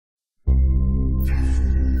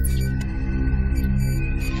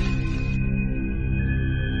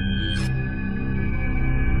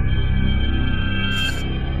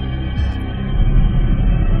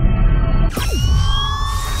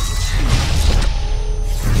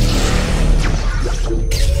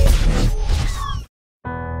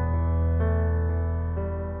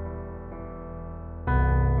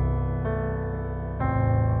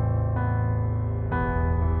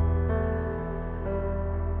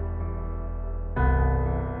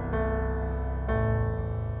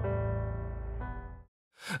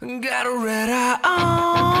Got a red eye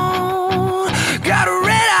on, got a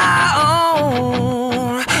red eye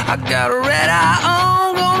on, I got a red eye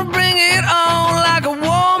on, gonna bring it on like a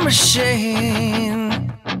war machine.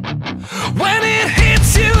 When it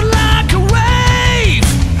hits you like a wave,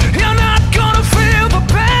 you're not gonna feel the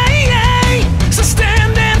pain. So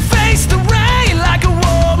stand and face the rain like a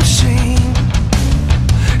war machine.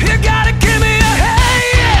 You gotta give me a hey,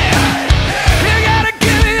 yeah. You gotta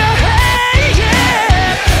give me a hey,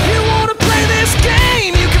 yeah. You wanna play this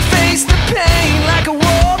game, you can face the pain like a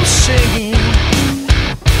war machine.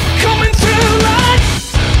 Coming through like,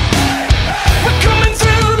 we're coming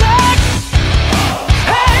through like,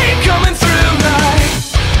 hey, coming through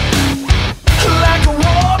like a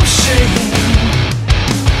war machine.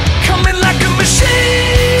 Coming like a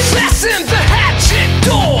machine, passing the hatchet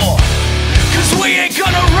door, 'cause we ain't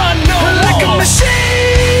gonna run no more. Like a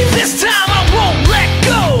machine, this time I won't let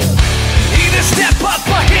go. Either step up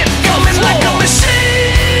or hit the coming floor. Like a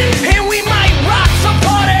machine, and we might rock the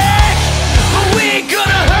party, but we ain't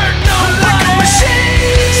gonna hurt nobody. Like a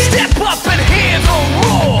machine, step up and hear the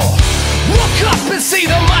roar. Look up and see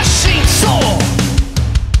the machine soar.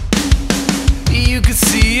 You can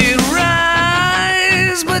see it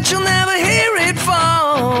rise, but you'll never hear it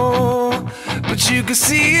fall. But you can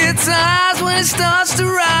see its eyes when it starts to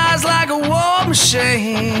rise like a war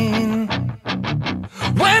machine.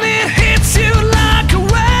 When it hits you like a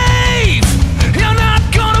wave, you're not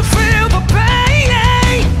gonna feel the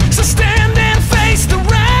pain. So stand and face the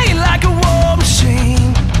rain like a war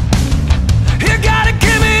machine. You gotta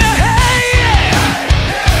give me a hey, yeah.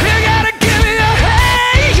 You gotta give me a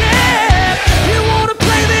hey, yeah. You wanna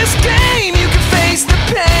play this game, you can face the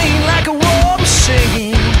pain like a war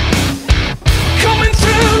machine. Coming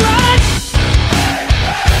through like,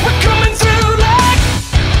 we're coming through like,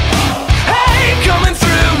 hey, coming through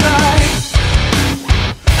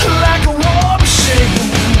like a war machine.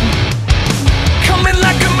 Coming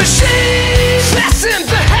like a machine, passing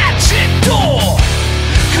the hatchet door,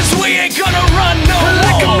 'cause we ain't gonna run no more.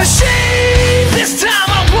 Like a machine, this time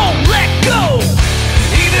I won't let go.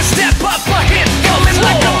 Either step up or hit the floor. Coming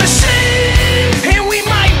like a machine, and we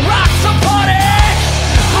might rock the party,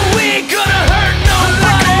 but we ain't gonna hurt nobody.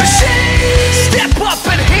 Like a machine, step up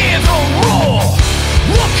and hear the roar.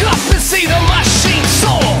 Look up and see the machine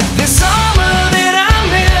soar. This armor that I'm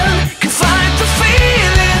in can fight the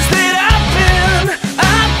feelings that I've been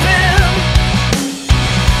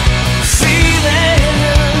feeling.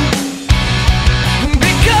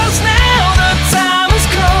 Because now the time has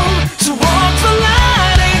come to walk the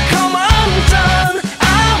line and come undone.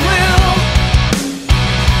 I will,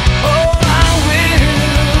 oh I will.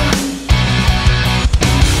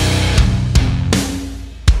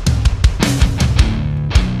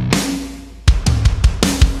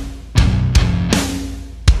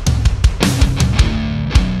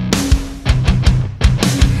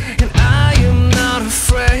 And I am not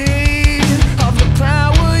afraid of the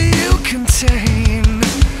power you contain.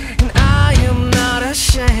 And I am not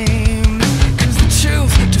ashamed, 'cause the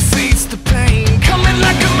truth defeats the pain. Coming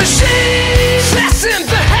like a machine, passing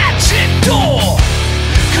the hatchet door,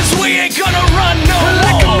 'cause we ain't gonna run no more.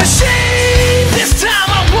 Like a machine, this time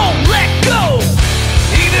I won't let go.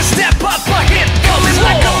 Either step up or hit the floor. Coming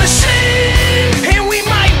like a machine, and we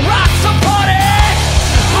might rock the party,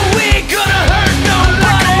 but we ain't gonna hurt nobody.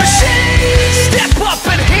 Like a machine, step up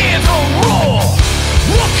and hear the roar.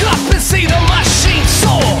 Look up and see the machine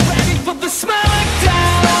soar. Ready for the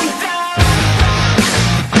smackdown.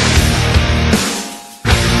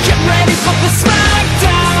 Get ready for the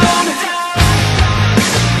smackdown.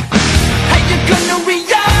 How you gonna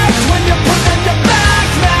react when you're put on your back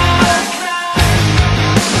now?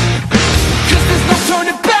 'Cause there's no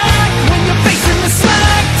turning back when you're facing the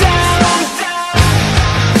smackdown.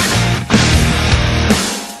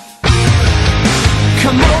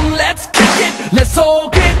 Come on, let's kick it, let's all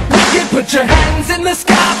get wicked. Put your hands in the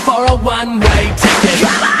sky for a one-way ticket.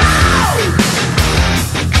 Come on!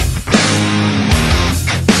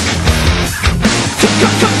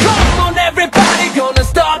 Come on, everybody, gonna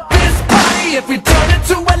start this party. If we turn it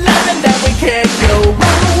to 11, then we can't go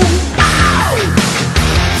wrong.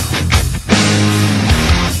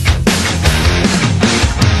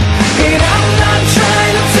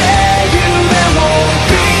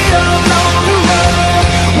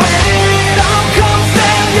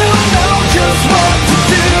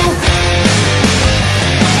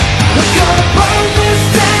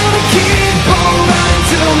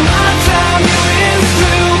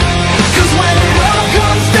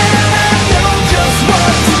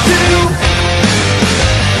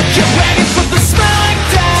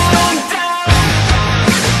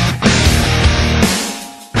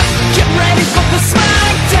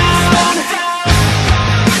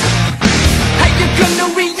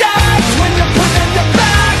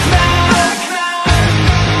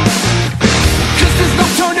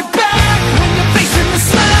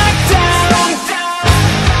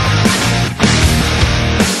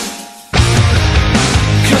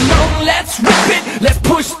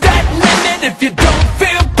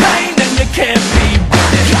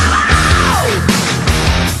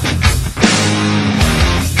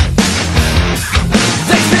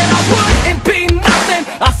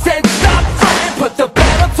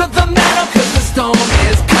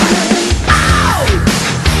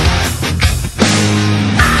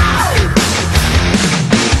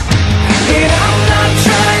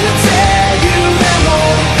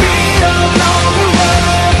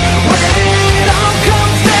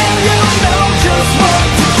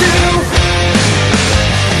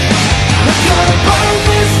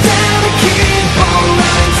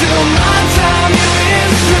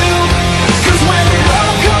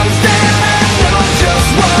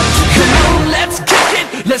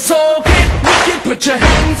 wicked, put your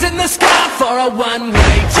hands in the sky for a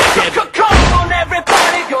one-way ticket. Come on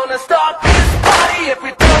everybody, gonna start this party. If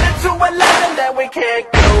we turn it to 11, then we can't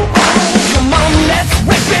go home. Come on, let's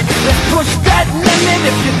rip it, let's push that limit.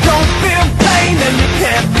 If you don't feel pain, then you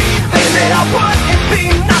can't be vivid. I wouldn't be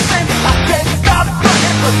nothing, I can't stop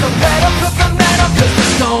running. Put the pedal to the metal, cause the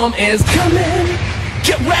storm is coming.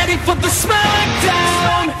 Get ready for the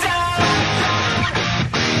smackdown.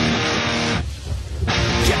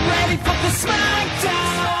 Get ready for the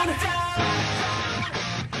smackdown.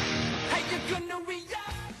 Hey, you're gonna react.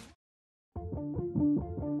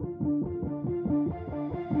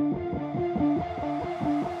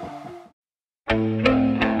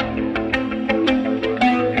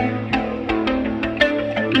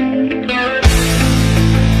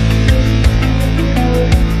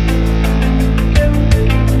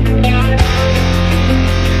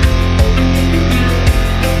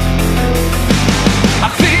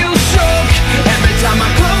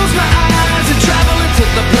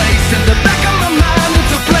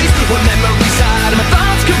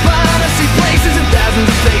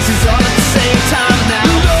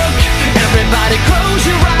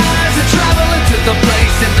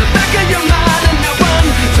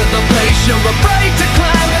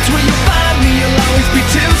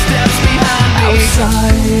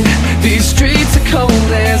 These streets are cold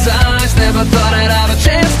as ice. Never thought I'd have a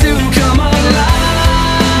chance to come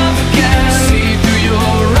alive again. See through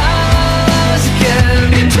your eyes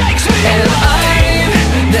again. It takes me and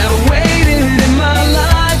I've never waited in my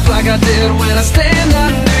life like I did when I stand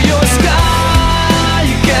under your sky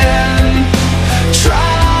again.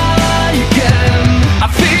 Try again. I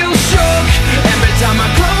feel shook every time I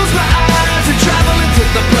close my eyes and travel into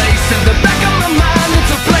the place in the back of my mind.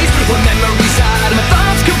 It's a place where memories hide, my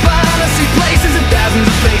thoughts combine. I see places and thousands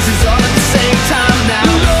of faces all at the same time now.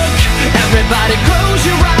 Look, everybody close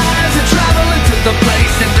your eyes and travel into the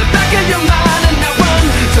place in the back of your mind. And now run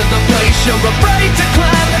to the place you're afraid to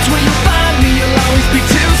climb. That's where you'll find me, you'll always be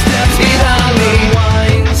 2 steps behind me.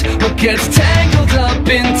 What gets tangled up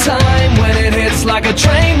in time when it hits like a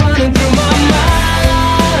train running through my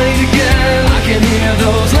mind again. I can hear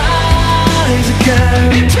those lines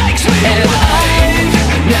again. It takes me and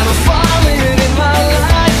I've never fallen in my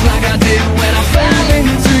life like I did when I fell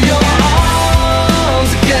into your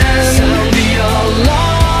arms again. Sound the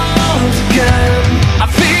alarms again. I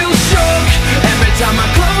feel shook every time I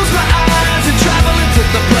close my eyes and travel into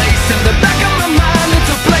the place in the back of my mind. It's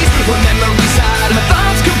a place where memories hide, my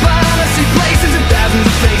thoughts combine. I see places and thousands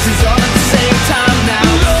of faces all at the same time now.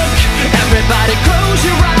 Look, everybody close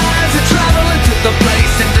your eyes and travel into the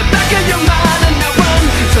place in the back of your mind. And now run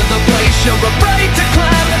to the place you're afraid to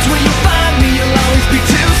climb. That's where you'll find me, you'll always be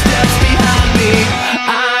 2 steps behind me.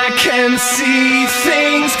 I can see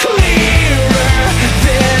things clearer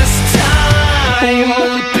this time.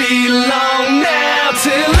 Won't be long now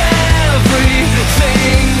till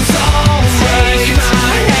everything's alright. Take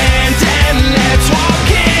my hand and let's walk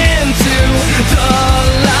into the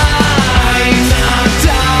light. Not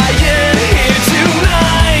dying here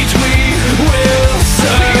tonight, we will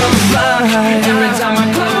survive. Every time I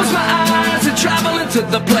close my eyes and travel into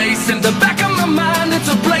the place in the back of my mind. It's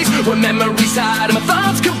a place where memories hide, my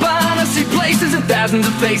thoughts combine. I see places and thousands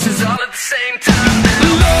of faces all at the same time now.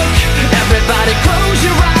 Look, everybody close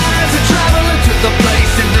your eyes and travel into the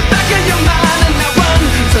place in the back of your mind. And now run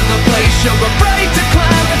to the place you're afraid to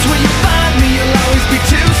climb. That's where you'll find me, you'll always be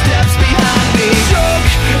 2 steps behind me. Shook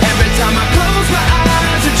every time I close my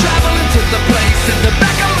eyes and travel into the place in the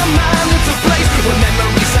back of my mind. It's a place where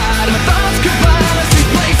memories hide, my thoughts combine. I see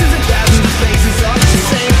places and thousands of faces all at the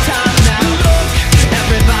same time now. Look,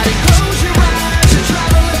 everybody close your eyes and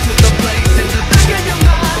travel into the place in the back of your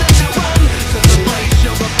mind. And now run to the place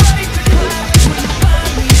you're afraid to climb. That's where you'll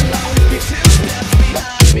find me, you'll always be 2 steps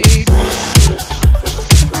behind me.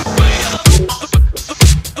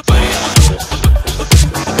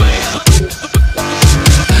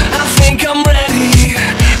 I think I'm ready,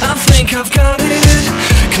 I think I've got it.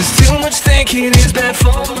 'Cause too much thinking is bad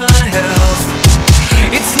for